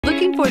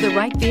Looking for the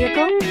right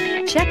vehicle?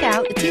 Check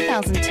out the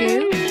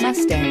 2002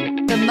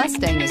 Mustang. The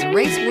Mustang is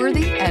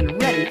race-worthy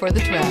and ready for the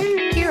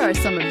track. Here are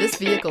some of this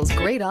vehicle's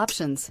great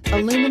options: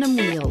 aluminum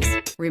wheels,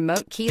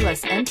 remote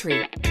keyless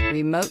entry,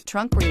 remote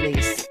trunk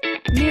release,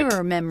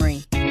 mirror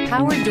memory,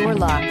 power door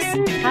locks,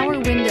 power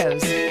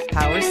windows,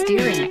 power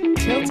steering,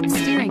 tilt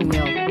steering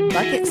wheel,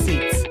 bucket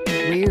seats,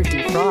 rear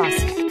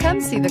defrost.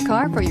 Come see the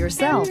car for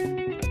yourself.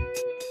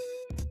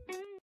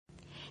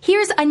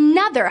 Here's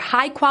another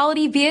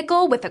high-quality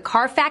vehicle with a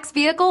Carfax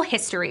Vehicle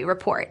History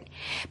Report.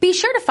 Be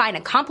sure to find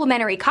a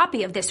complimentary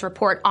copy of this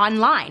report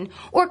online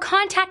or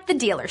contact the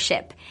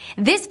dealership.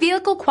 This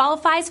vehicle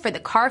qualifies for the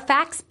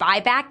Carfax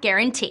Buyback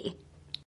Guarantee.